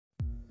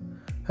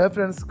है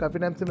फ्रेंड्स, काफ़ी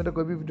टाइम से मेरा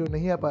कोई भी वीडियो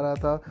नहीं आ पा रहा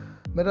था।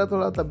 मेरा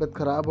थोड़ा तबियत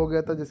ख़राब हो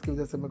गया था, जिसकी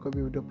वजह से मैं कोई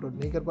भी वीडियो अपलोड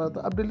नहीं कर पा रहा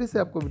था। अब दिल्ली से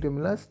आपको वीडियो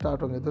मिलना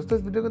स्टार्ट होंगे। दोस्तों,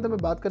 इस वीडियो के अंदर मैं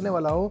बात करने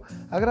वाला हूँ,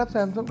 अगर आप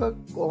सैमसंग का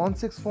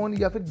On6 फ़ोन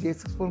या फिर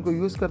J6 फ़ोन को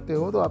यूज़ करते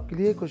हो तो आपके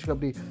लिए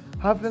खुशखबरी।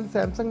 हाँ फ्रेंड्स,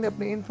 सैमसंग ने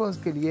अपने इन फ़ोन्स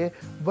के लिए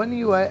One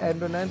UI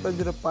Android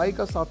 9.0 Pie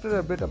का सॉफ्टवेयर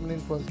अपडेट अपने इन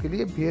फ़ोन्स के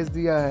लिए भेज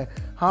दिया है।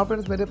 हाँ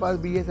फ्रेंड्स, मेरे पास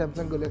भी है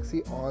सैमसंग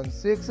गैलेक्सी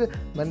On6।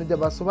 मैंने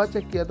जब आज सुबह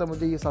चेक किया था,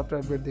 मुझे ये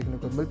सॉफ्टवेयर अपडेट देखने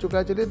को मिल चुका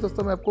है। चलिए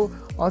दोस्तों, मैं आपको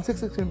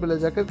On6 स्क्रीन पर ले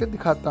जाकर के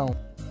दिखाता हूँ।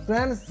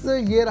 फ्रेंड्स,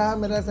 ये रहा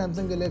मेरा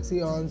सैमसंग गैलेक्सी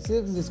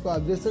On6, जिसको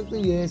आप देख सकते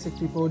हैं। ये है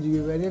 64 GB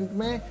वेरिएंट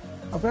में।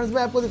 और फ्रेंड्स,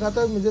 मैं आपको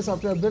दिखाता हूँ, मुझे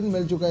सॉफ्टवेयर अपडेट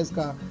मिल चुका है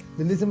इसका।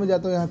 जल्दी से मैं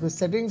जाता हूँ यहाँ पे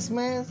सेटिंग्स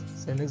में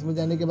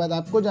जाने के बाद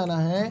आपको जाना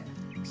है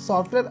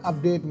सॉफ्टवेयर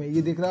अपडेट में।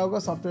 ये दिख रहा होगा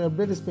सॉफ्टवेयर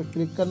अपडेट, इस पर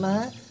क्लिक करना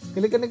है।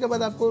 क्लिक करने के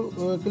बाद आपको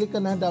क्लिक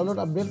करना है डाउनलोड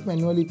अपडेट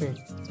मैनुअली पे।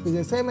 इस पर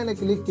जैसे ही मैंने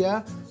क्लिक किया,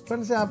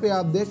 फ्रेंड्स यहाँ पे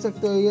आप देख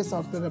सकते हो ये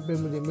सॉफ्टवेयर अपडेट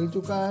मुझे मिल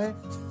चुका है।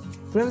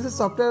 फ्रेंड्स, इस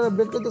सॉफ्टवेयर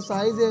अपडेट का जो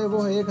साइज़ है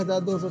वो है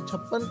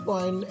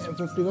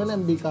 1256.51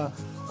 MB का,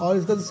 और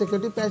इसका जो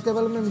सिक्योरिटी पैच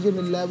लेवल में मुझे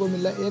मिल रहा है वो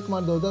मिल रहा है 1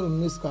 मार्च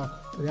 2019 का।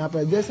 और यहाँ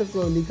पर देख सकते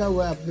हो लिखा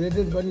हुआ है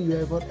upgraded One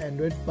UI for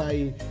Android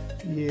पाई।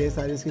 ये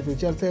सारे इसके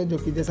फीचर्स हैं जो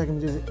कि जैसा कि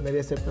मुझे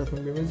मेरे सेट प्लस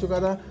में भी मिल चुका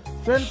था।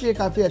 फ्रेंड्स, ये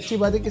काफ़ी अच्छी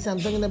बात है कि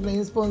सैमसंग ने अपने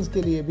इन फोन्स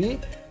के लिए भी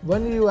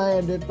One UI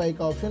एंड्रॉइड पाई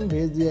का ऑप्शन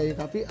भेज दिया है। ये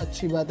काफ़ी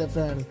अच्छी बात है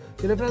फ्रेंड्स।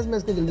 चलिए फ्रेंड्स, मैं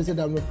इसको जल्दी से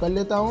डाउनलोड कर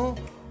लेता हूँ।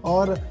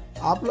 और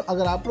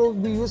अगर आप लोग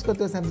भी यूज़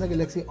करते हो सैमसंग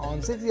गैलेक्सी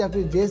On6 या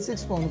फिर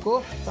J6 फ़ोन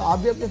को, तो आप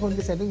भी अपने फ़ोन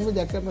की सेटिंग्स में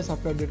जाकर अपने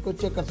सॉफ्टवेयर अपडेट को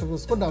चेक कर सकते हो,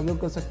 उसको डाउनलोड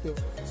कर सकते हो।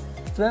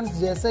 फ्रेंड्स,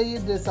 जैसे ही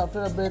ये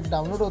सॉफ्टवेयर अपडेट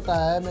डाउनलोड होता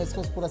है, मैं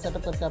इसको पूरा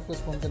सेटअप करके आपको इस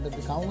फोन के अंदर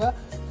दिखाऊंगा।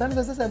 फ्रेंड्स,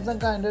 वैसे सैमसंग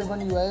का एंड्रॉइड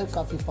One UI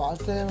काफ़ी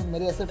फास्ट है।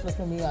 मेरे एसेट प्लस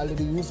में मैं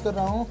ऑलरेडी यूज़ कर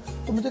रहा हूँ,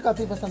 तो मुझे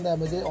काफ़ी पसंद आया।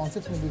 मुझे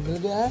On6 में भी मिल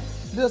गया है।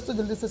 दोस्तों,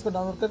 जल्दी से इसको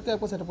डाउनलोड करके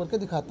आपको सेटअप करके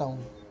दिखाता हूँ।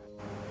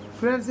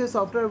 फ्रेंड्स, ये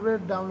सॉफ्टवेयर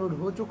अपडेट डाउनलोड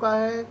हो चुका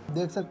है,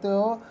 देख सकते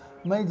हो।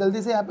 मैं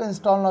जल्दी से यहाँ पे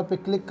इंस्टॉल नाउ पे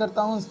क्लिक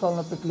करता हूँ। इंस्टॉल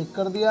नाउ पे क्लिक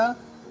कर दिया।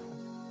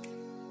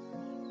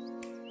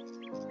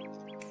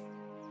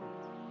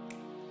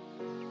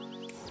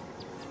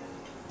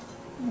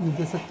 ये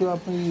देख सकते हो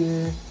आप,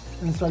 ये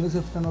इंस्टॉलिंग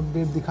सिस्टम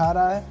अपडेट दिखा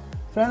रहा है।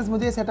 फ्रेंड्स,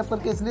 मुझे ये सेटअप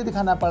करके इसलिए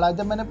दिखाना पड़ा,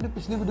 जब मैंने अपनी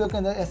पिछली वीडियो के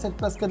अंदर एसेट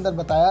प्लस के अंदर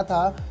बताया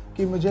था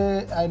कि मुझे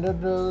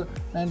एंड्रॉइड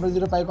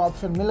 9.0 पाई का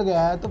ऑप्शन मिल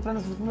गया है, तो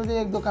फ्रेंड्स मुझे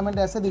 1-2 कमेंट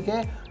ऐसे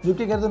दिखे जो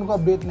कि कहते उनको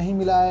अपडेट नहीं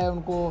मिला है।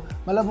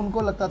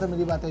 उनको लगता था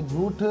मेरी बात है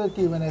झूठ,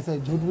 कि मैंने ऐसे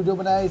झूठ वीडियो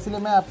बनाया। इसलिए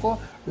मैं आपको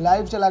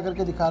लाइव चला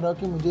करके दिखा रहा हूँ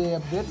कि मुझे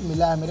अपडेट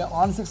मिला है। मेरे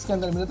On6 के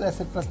अंदर मिला, तो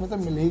एसेट प्लस में तो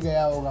मिल ही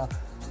गया होगा।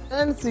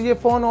 फ्रेंड्स, ये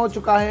फ़ोन हो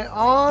चुका है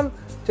ऑन।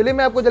 चलिए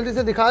मैं आपको जल्दी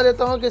से दिखा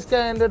देता हूँ कि इसका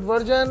एंड्रॉइड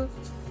वर्जन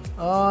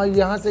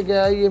यहाँ से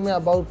गया है। ये मैं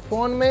अबाउट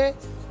फ़ोन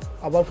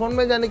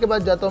में जाने के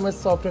बाद जाता हूँ मैं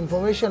सॉफ्ट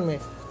इन्फॉर्मेशन में।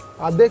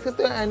 आप देख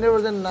सकते हो एंड्रॉइड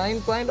वर्जन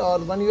 9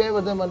 और One UI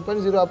वर्जन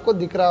 1.0 आपको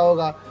दिख रहा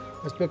होगा।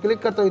 इस पर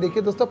क्लिक करते हुए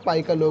देखिए दोस्तों,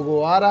 पाई का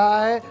लोगो आ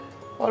रहा है।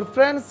 और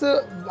फ्रेंड्स,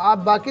 आप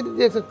बाकी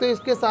देख सकते हो,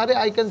 इसके सारे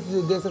आइकन्स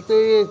देख सकते हो,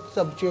 ये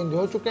सब चेंज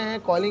हो चुके हैं।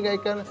 कॉलिंग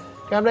आइकन,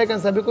 कैमरा आइकन,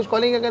 सभी कुछ।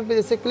 कॉलिंग आइकन पे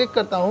जैसे क्लिक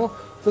करता हूँ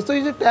दोस्तों,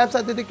 ये जो टैब्स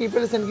आती थी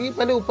कीपैड सेंड की,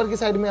 पहले ऊपर की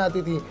साइड में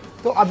आती थी,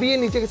 तो अभी ये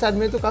नीचे की साइड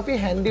में, तो काफ़ी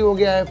हैंडी हो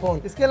गया है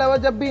फ़ोन। इसके अलावा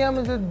जब भी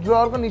हम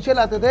ड्रॉअर को नीचे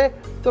लाते थे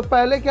तो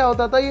पहले क्या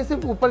होता था, ये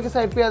सिर्फ ऊपर की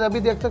साइड पे आता। अभी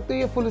देख सकते हो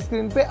ये फुल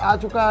स्क्रीन पे आ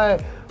चुका है।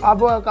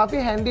 अब काफ़ी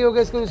हैंडी हो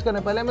गया इसको यूज़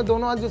करने। पहले हमें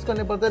दोनों हाथ यूज़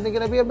करने पड़ते थे,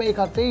 लेकिन अभी हम एक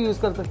हाथ से ही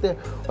यूज़ कर सकते हैं।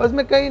 और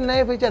इसमें कई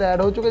नए फीचर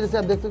ऐड हो चुके हैं। जैसे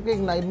आप देख सकते हैं,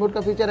 एक नाइट मोड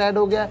का फीचर ऐड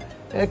हो गया,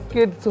 एक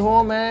किड्स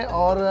होम है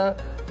और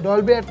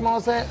डॉल्बी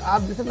एटमॉस है।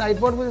 आप जैसे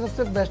नाइट मोड मुझे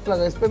सबसे बेस्ट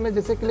लगा। इस पर मैं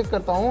जैसे क्लिक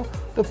करता हूँ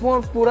तो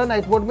फ़ोन पूरा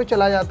नाइट मोड में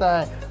चला जाता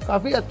है।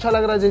 काफ़ी अच्छा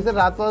लग रहा है। जैसे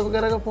रात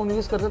वगैरह का फ़ोन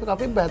यूज़ करते हैं तो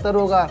काफ़ी बेहतर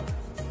होगा।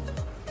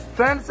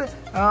 फ्रेंड्स,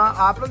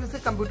 आप लोग जैसे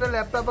कंप्यूटर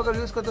लैपटॉप अगर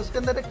यूज़ करते हो, उसके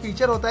अंदर एक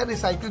फीचर होता है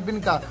रिसाइकिल बिन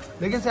का,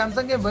 लेकिन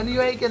सैमसंग के One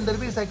UI के अंदर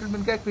भी रिसाइकिल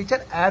बिन का एक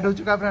फीचर ऐड हो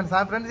चुका है फ्रेंड्स।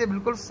 हाँ फ्रेंड्स, ये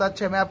बिल्कुल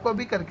सच है। मैं आपको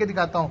अभी करके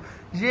दिखाता हूँ।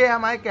 ये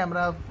हमारे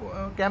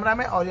कैमरा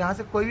में, और यहाँ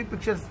से कोई भी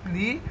पिक्चर्स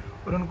ली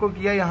और उनको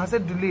किया यहाँ से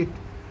डिलीट,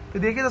 तो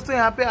देखिए दोस्तों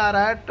यहाँ पे आ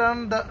रहा है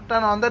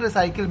टर्न ऑन द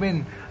रिसाइकिल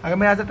बिन। अगर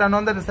मैं यहाँ से टर्न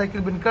ऑन द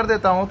रिसाइकिल बिन कर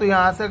देता हूँ तो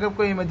यहाँ से अगर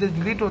कोई इमेजेस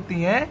डिलीट होती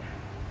हैं,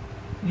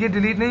 ये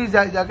डिलीट नहीं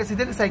जाके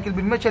सीधे रिसाइकिल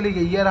बिन में चली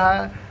गई। ये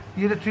रहा,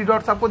 ये 3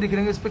 डॉट्स आपको दिख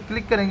रहे हैं, इस पर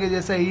क्लिक करेंगे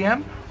जैसे ही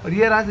हम, और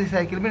ये रहा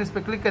रिसाइकिल बिन, इस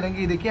पर क्लिक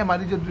करेंगे। ये देखिए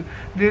हमारी जो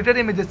डिलीटेड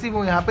इमेजेस थी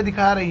वो यहाँ पे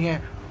दिखा रही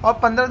हैं। और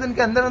 15 दिन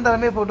के अंदर अंदर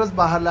हमें फ़ोटोज़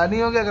बाहर लानी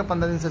होगी। अगर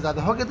 15 दिन से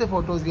ज़्यादा हो गए तो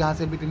फ़ोटोज़ यहाँ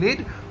से भी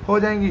डिलीट हो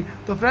जाएंगी।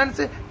 तो फ्रेंड्स,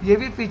 ये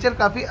भी फीचर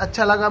काफ़ी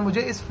अच्छा लगा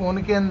मुझे इस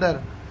फ़ोन के अंदर।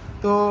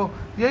 तो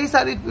यही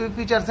सारी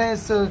फीचर्स हैं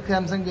इस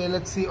सैमसंग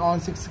गैलेक्सी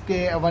On6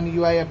 के One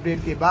UI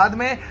अपडेट के बाद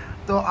में।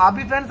 तो आप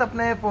भी फ्रेंड्स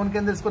अपने फ़ोन के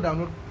अंदर इसको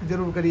डाउनलोड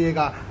जरूर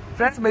करिएगा।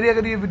 फ्रेंड्स, मेरी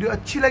अगर ये वीडियो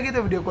अच्छी लगी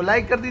तो वीडियो को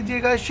लाइक कर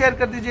दीजिएगा, शेयर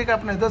कर दीजिएगा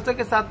अपने दोस्तों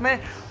के साथ में,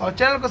 और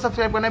चैनल को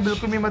सब्सक्राइब करना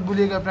बिल्कुल भी मत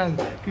भूलिएगा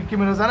फ्रेंड्स, क्योंकि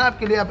मैं रोजाना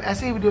आपके लिए अब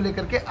ऐसे ही वीडियो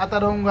लेकर के आता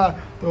रहूँगा।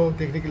 तो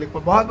देखने के लिए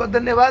बहुत बहुत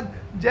धन्यवाद।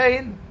 जय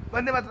हिंद,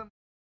 वंदे मातरम।